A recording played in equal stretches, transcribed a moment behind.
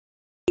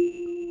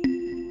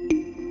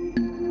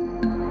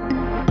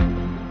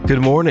Good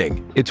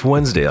morning. It's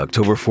Wednesday,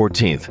 October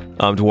 14th.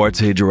 I'm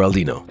Duarte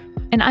Geraldino.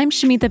 And I'm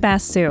Shamita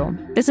Basu.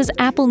 This is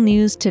Apple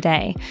News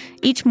Today.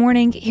 Each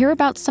morning, hear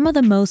about some of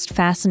the most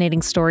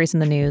fascinating stories in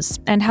the news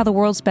and how the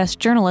world's best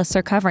journalists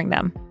are covering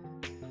them.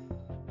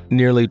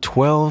 Nearly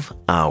 12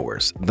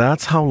 hours.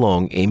 That's how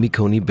long Amy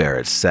Coney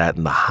Barrett sat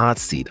in the hot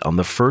seat on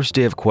the first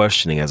day of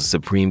questioning as a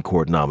Supreme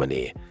Court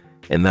nominee.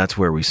 And that's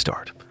where we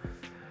start.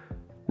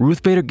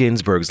 Ruth Bader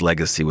Ginsburg's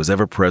legacy was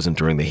ever present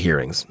during the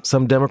hearings.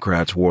 Some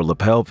Democrats wore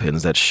lapel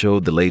pins that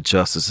showed the late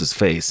justice's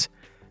face.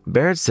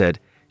 Barrett said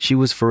she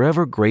was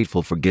forever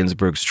grateful for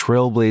Ginsburg's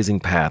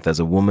trailblazing path as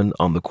a woman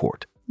on the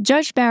court.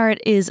 Judge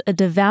Barrett is a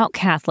devout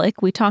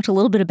Catholic. We talked a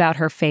little bit about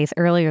her faith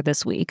earlier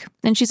this week.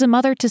 And she's a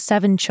mother to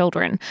 7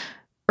 children.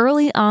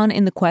 Early on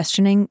in the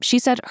questioning, she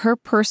said her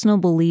personal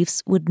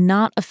beliefs would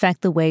not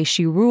affect the way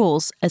she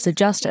rules as a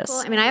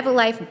justice. I have a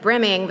life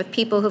brimming with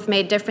people who've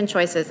made different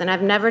choices, and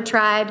I've never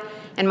tried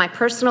in my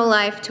personal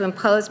life to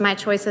impose my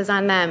choices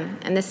on them.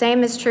 And the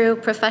same is true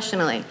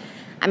professionally.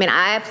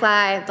 I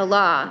apply the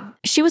law.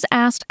 She was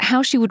asked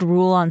how she would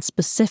rule on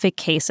specific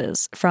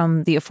cases,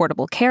 from the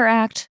Affordable Care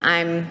Act.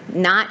 I'm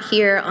not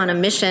here on a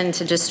mission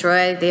to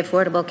destroy the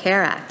Affordable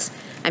Care Act.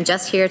 I'm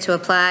just here to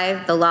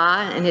apply the law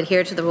and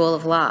adhere to the rule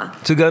of law.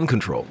 To gun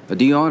control.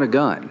 Do you own a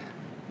gun?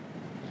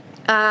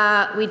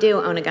 We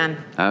do own a gun.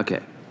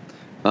 Okay.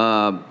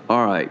 All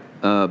right.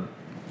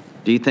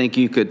 Do you think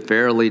you could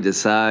fairly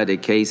decide a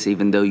case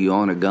even though you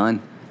own a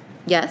gun?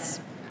 Yes.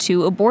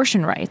 To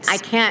abortion rights. I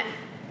can't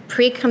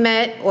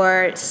pre-commit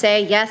or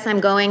say, yes, I'm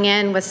going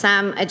in with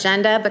some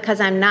agenda, because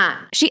I'm not.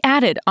 She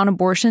added on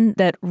abortion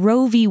that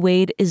Roe v.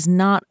 Wade is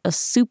not a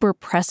super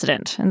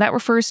precedent, and that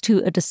refers to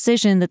a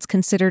decision that's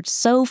considered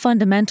so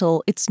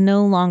fundamental it's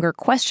no longer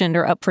questioned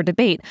or up for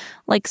debate,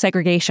 like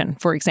segregation,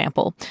 for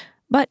example.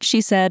 But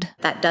she said,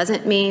 that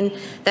doesn't mean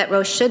that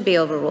Roe should be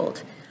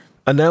overruled.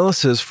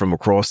 Analysis from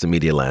across the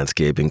media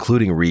landscape,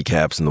 including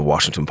recaps in the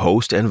Washington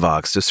Post and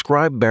Vox,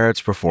 describe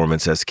Barrett's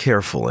performance as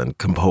careful and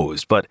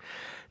composed, but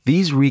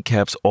these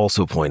recaps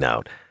also point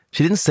out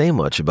she didn't say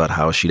much about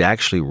how she'd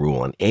actually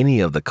rule on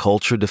any of the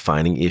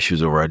culture-defining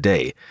issues of our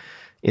day.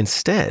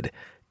 Instead,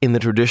 in the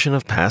tradition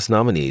of past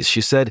nominees, she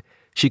said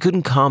she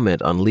couldn't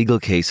comment on legal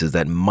cases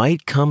that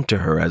might come to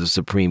her as a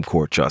Supreme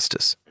Court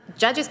justice.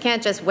 Judges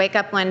can't just wake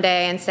up one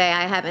day and say,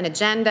 I have an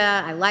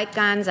agenda, I like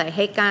guns, I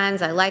hate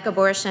guns, I like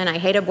abortion, I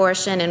hate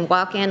abortion, and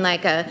walk in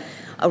like a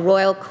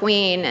royal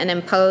queen and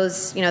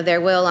impose,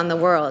 their will on the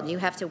world. You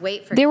have to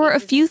wait for... There were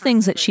a few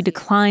things that she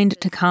declined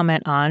to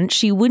comment on.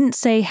 She wouldn't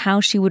say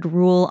how she would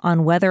rule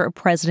on whether a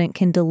president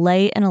can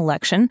delay an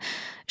election.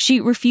 She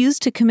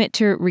refused to commit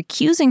to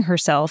recusing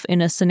herself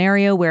in a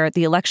scenario where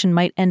the election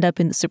might end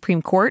up in the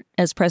Supreme Court,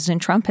 as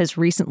President Trump has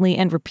recently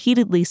and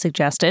repeatedly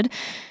suggested.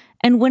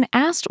 And when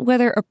asked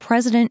whether a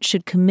president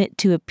should commit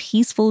to a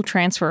peaceful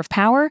transfer of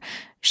power,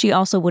 she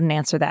also wouldn't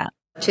answer that.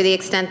 To the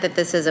extent that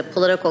this is a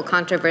political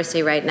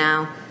controversy right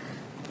now,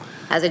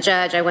 as a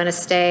judge, I want to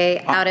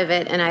stay out of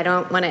it, and I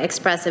don't want to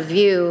express a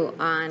view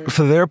on...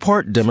 For their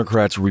part,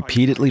 Democrats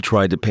repeatedly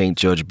tried to paint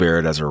Judge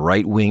Barrett as a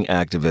right-wing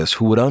activist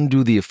who would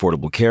undo the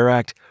Affordable Care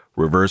Act,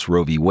 reverse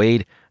Roe v.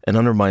 Wade, and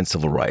undermine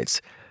civil rights.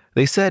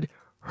 They said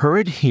her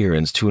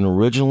adherence to an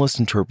originalist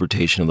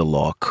interpretation of the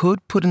law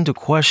could put into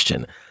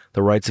question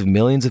the rights of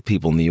millions of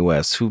people in the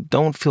U.S. who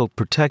don't feel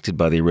protected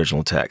by the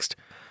original text.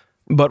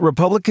 But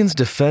Republicans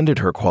defended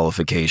her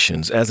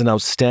qualifications as an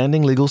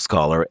outstanding legal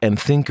scholar and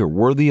thinker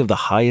worthy of the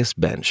highest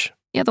bench.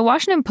 Yeah, the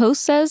Washington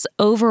Post says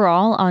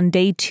overall on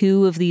day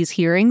 2 of these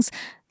hearings,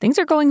 things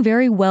are going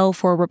very well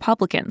for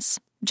Republicans.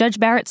 Judge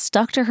Barrett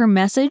stuck to her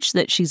message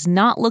that she's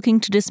not looking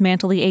to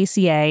dismantle the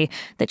ACA,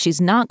 that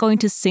she's not going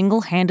to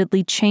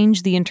single-handedly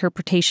change the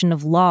interpretation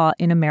of law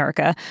in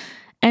America.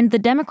 And the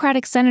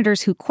Democratic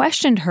senators who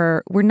questioned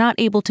her were not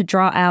able to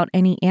draw out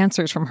any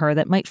answers from her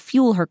that might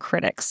fuel her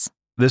critics.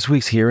 This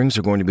week's hearings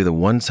are going to be the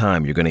one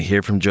time you're going to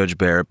hear from Judge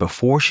Barrett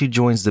before she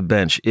joins the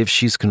bench if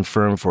she's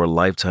confirmed for a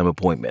lifetime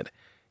appointment.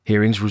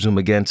 Hearings resume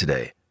again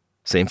today.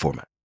 Same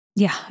format.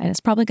 Yeah, and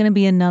it's probably going to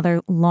be another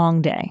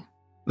long day.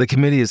 The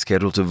committee is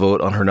scheduled to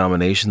vote on her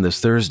nomination this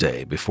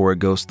Thursday before it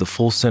goes to the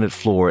full Senate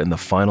floor in the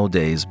final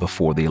days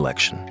before the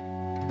election.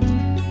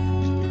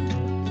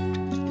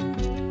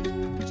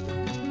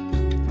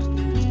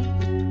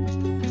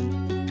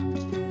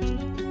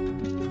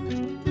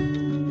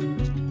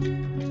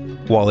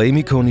 While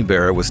Amy Coney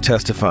Barrett was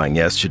testifying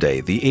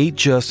yesterday, the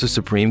 8-justice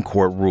Supreme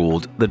Court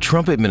ruled the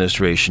Trump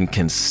administration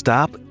can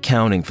stop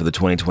counting for the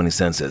 2020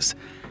 census.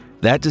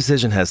 That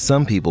decision has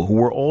some people who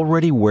were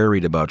already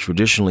worried about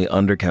traditionally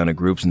undercounted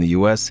groups in the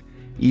U.S.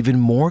 even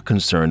more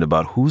concerned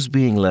about who's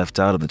being left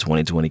out of the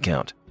 2020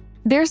 count.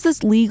 There's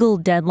this legal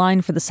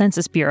deadline for the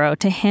Census Bureau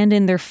to hand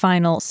in their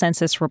final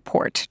census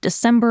report,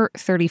 December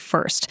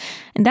 31st.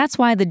 And that's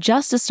why the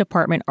Justice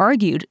Department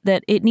argued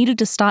that it needed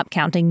to stop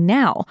counting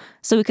now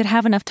so it could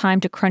have enough time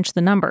to crunch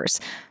the numbers.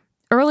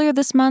 Earlier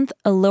this month,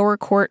 a lower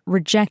court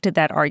rejected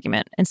that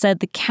argument and said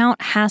the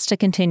count has to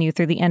continue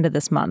through the end of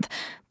this month.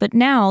 But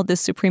now, this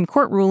Supreme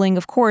Court ruling,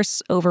 of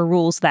course,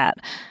 overrules that.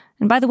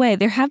 And by the way,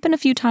 there have been a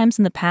few times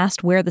in the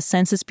past where the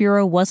Census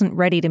Bureau wasn't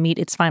ready to meet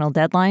its final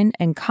deadline,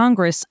 and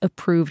Congress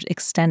approved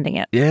extending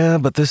it. Yeah,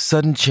 but this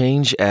sudden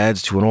change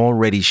adds to an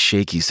already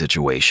shaky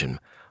situation.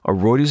 A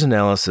Reuters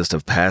analysis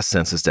of past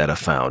census data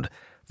found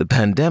the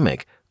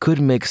pandemic could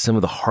make some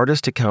of the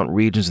hardest to count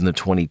regions in the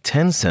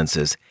 2010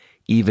 census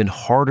even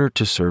harder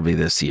to survey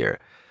this year.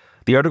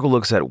 The article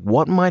looks at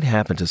what might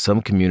happen to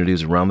some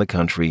communities around the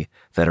country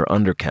that are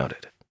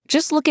undercounted.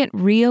 Just look at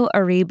Rio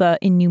Arriba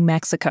in New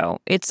Mexico.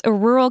 It's a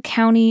rural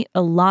county.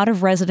 A lot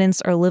of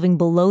residents are living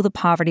below the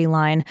poverty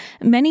line.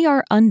 Many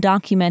are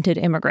undocumented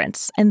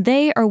immigrants, and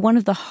they are one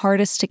of the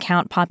hardest to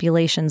count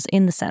populations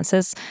in the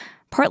census,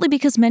 partly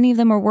because many of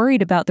them are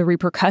worried about the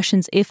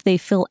repercussions if they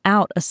fill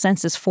out a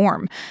census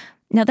form.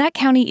 Now, that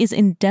county is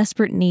in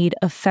desperate need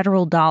of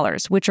federal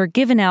dollars, which are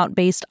given out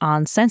based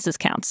on census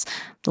counts.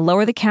 The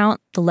lower the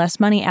count, the less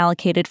money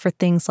allocated for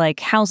things like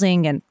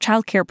housing and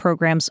childcare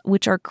programs,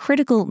 which are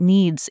critical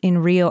needs in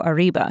Rio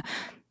Arriba.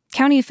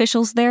 County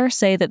officials there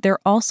say that they're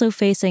also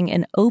facing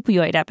an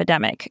opioid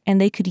epidemic, and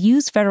they could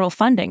use federal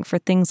funding for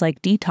things like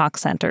detox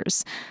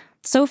centers.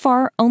 So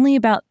far, only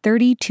about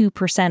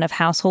 32% of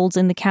households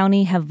in the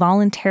county have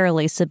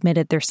voluntarily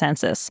submitted their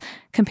census,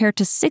 compared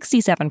to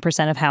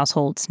 67% of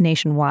households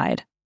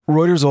nationwide.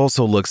 Reuters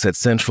also looks at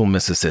central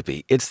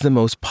Mississippi. It's the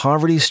most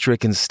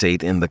poverty-stricken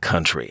state in the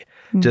country.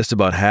 Just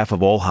about half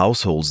of all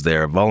households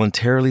there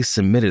voluntarily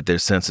submitted their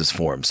census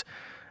forms.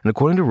 And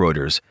according to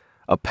Reuters,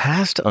 a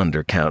past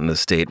undercount in the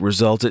state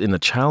resulted in a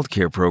child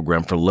care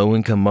program for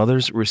low-income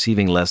mothers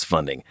receiving less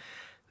funding.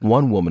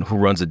 One woman who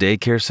runs a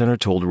daycare center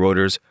told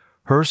Reuters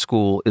her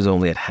school is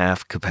only at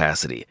half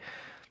capacity.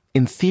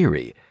 In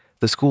theory,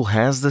 the school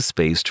has the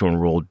space to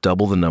enroll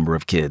double the number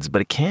of kids,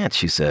 but it can't,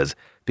 she says,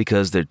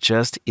 because there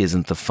just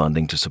isn't the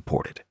funding to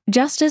support it.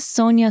 Justice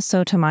Sonia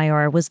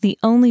Sotomayor was the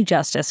only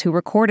justice who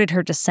recorded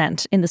her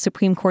dissent in the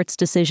Supreme Court's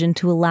decision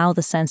to allow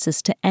the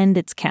census to end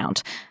its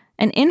count.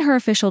 And in her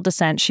official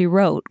dissent, she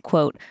wrote,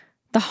 quote,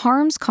 "The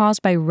harms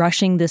caused by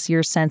rushing this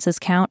year's census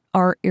count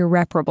are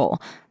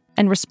irreparable,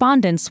 and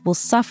respondents will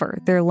suffer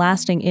their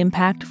lasting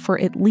impact for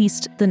at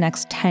least the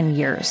next 10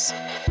 years.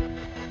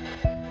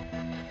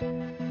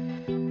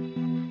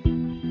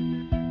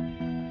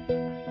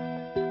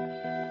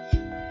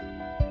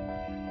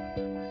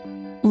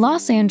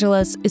 Los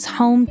Angeles is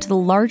home to the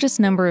largest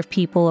number of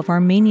people of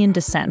Armenian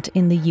descent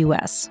in the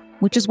U.S.,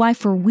 which is why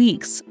for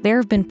weeks there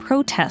have been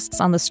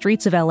protests on the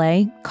streets of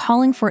L.A.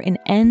 calling for an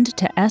end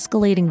to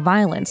escalating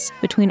violence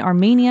between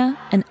Armenia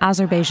and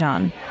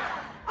Azerbaijan.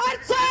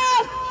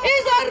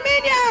 Is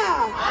Armenia!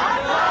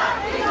 Artsakh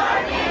is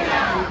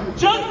Armenia!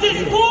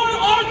 Justice for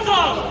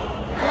Artsakh!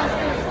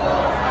 Justice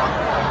for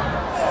Artsakh!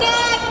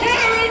 Stop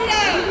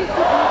terrorism!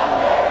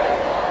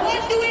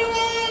 What do we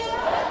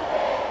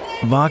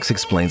want? Vox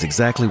explains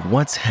exactly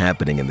what's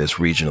happening in this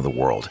region of the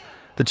world.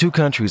 The two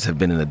countries have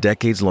been in a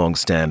decades-long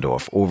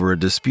standoff over a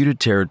disputed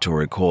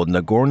territory called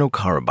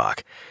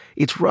Nagorno-Karabakh.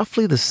 It's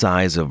roughly the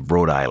size of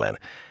Rhode Island.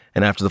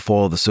 And after the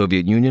fall of the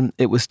Soviet Union,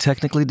 it was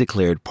technically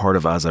declared part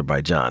of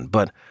Azerbaijan.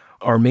 But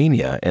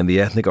Armenia and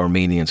the ethnic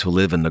Armenians who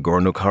live in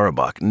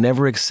Nagorno-Karabakh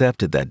never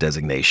accepted that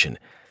designation.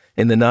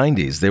 In the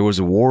 90s, there was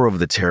a war over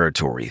the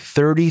territory.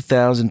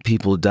 30,000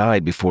 people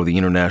died before the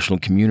international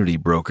community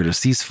brokered a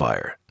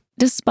ceasefire.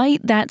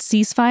 Despite that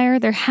ceasefire,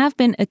 there have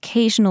been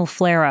occasional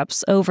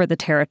flare-ups over the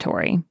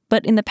territory.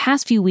 But in the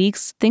past few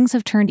weeks, things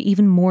have turned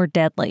even more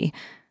deadly.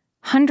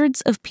 Hundreds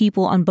of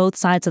people on both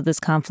sides of this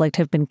conflict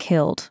have been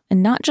killed,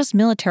 and not just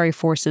military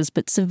forces,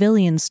 but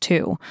civilians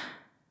too.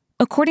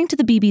 According to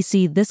the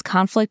BBC, this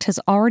conflict has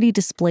already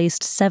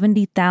displaced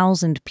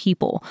 70,000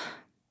 people.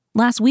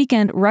 Last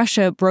weekend,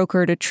 Russia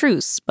brokered a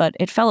truce, but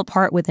it fell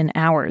apart within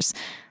hours.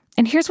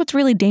 And here's what's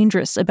really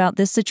dangerous about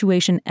this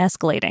situation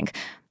escalating.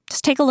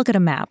 Just take a look at a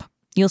map.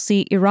 You'll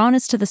see Iran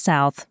is to the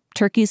south,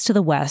 Turkey is to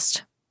the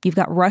west, you've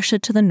got Russia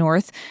to the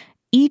north.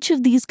 Each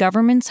of these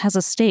governments has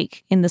a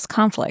stake in this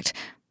conflict.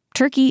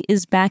 Turkey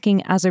is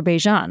backing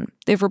Azerbaijan.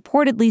 They've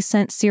reportedly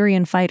sent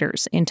Syrian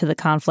fighters into the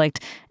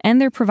conflict,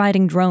 and they're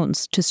providing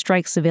drones to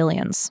strike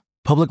civilians.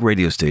 Public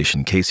radio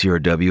station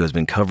KCRW has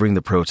been covering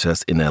the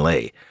protests in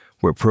L.A.,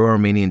 where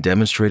pro-Armenian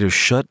demonstrators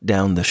shut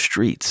down the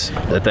streets.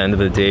 At the end of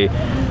the day,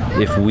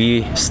 if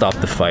we stop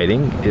the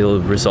fighting, it'll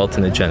result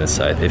in a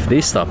genocide. If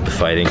they stop the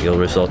fighting, it'll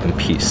result in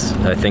peace.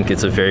 I think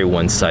it's a very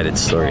one-sided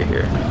story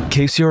here.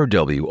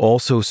 KCRW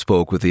also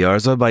spoke with the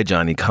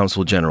Azerbaijani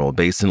Consul General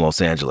based in Los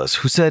Angeles,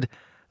 who said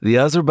the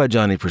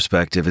Azerbaijani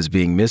perspective is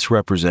being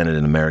misrepresented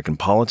in American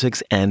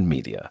politics and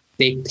media.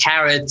 They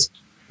parrot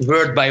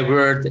word by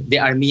word the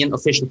Armenian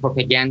official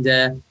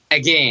propaganda.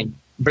 Again,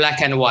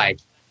 black and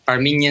white.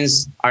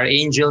 Armenians are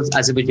angels,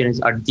 Azerbaijanis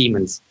are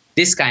demons.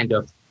 This kind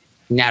of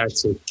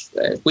narrative,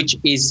 which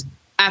is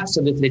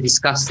absolutely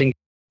disgusting.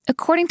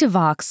 According to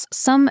Vox,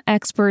 some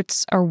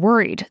experts are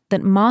worried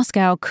that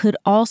Moscow could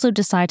also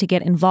decide to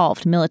get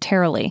involved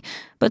militarily.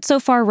 But so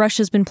far,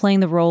 Russia's been playing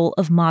the role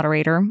of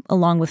moderator,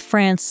 along with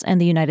France and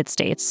the United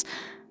States.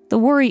 The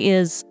worry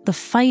is the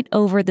fight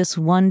over this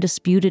one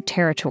disputed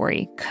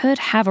territory could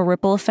have a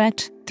ripple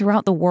effect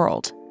throughout the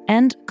world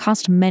and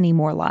cost many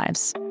more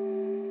lives.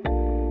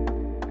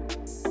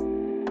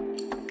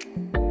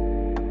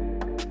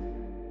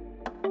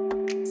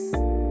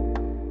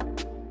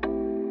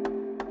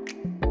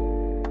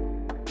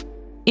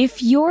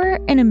 If you're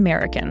an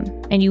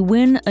American and you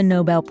win a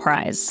Nobel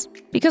Prize,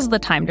 because of the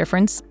time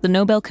difference, the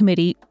Nobel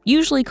Committee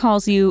usually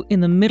calls you in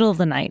the middle of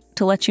the night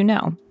to let you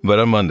know. But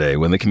on Monday,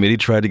 when the committee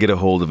tried to get a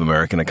hold of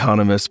American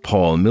economists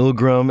Paul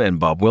Milgrom and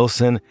Bob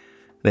Wilson,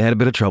 they had a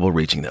bit of trouble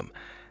reaching them.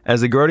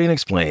 As The Guardian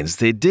explains,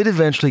 they did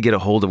eventually get a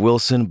hold of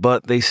Wilson,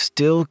 but they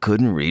still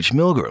couldn't reach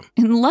Milgrom.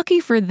 And lucky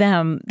for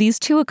them, these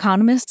two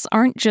economists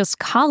aren't just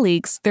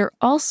colleagues, they're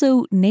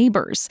also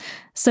neighbors.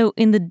 So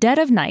in the dead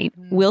of night,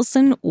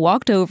 Wilson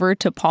walked over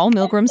to Paul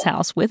Milgrom's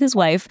house with his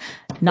wife,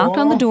 knocked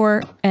on the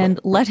door, and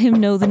let him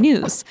know the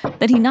news,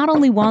 that he not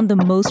only won the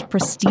most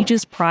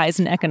prestigious prize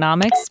in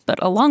economics, but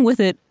along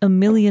with it, $1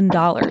 million.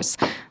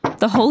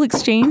 The whole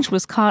exchange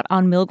was caught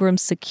on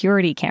Milgrom's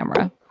security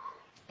camera.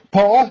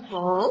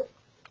 Paul?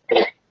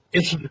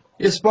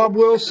 It's Bob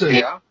Wilson.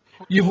 Yeah.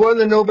 You've won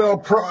the Nobel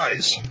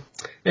Prize.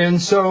 And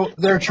so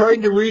they're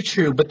trying to reach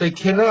you, but they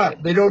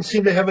cannot. They don't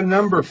seem to have a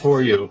number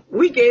for you.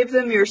 We gave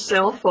them your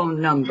cell phone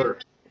number.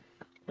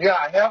 Yeah,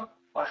 I have.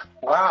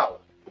 Wow.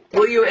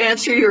 Will you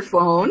answer your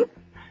phone?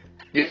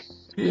 Yeah.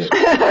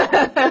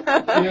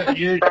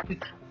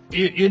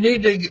 You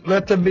need to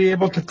let them be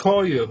able to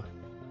call you.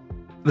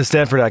 The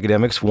Stanford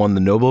academics won the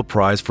Nobel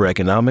Prize for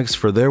Economics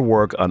for their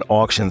work on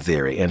auction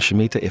theory. And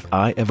Shamita, if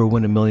I ever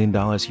win $1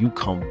 million, you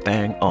come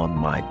bang on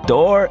my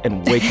door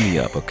and wake me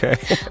up, okay?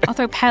 I'll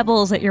throw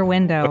pebbles at your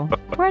window.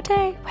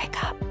 Duarte,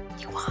 wake up.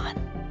 You won.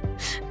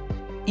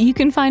 You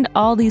can find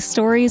all these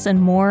stories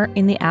and more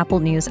in the Apple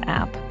News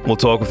app. We'll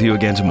talk with you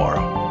again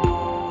tomorrow.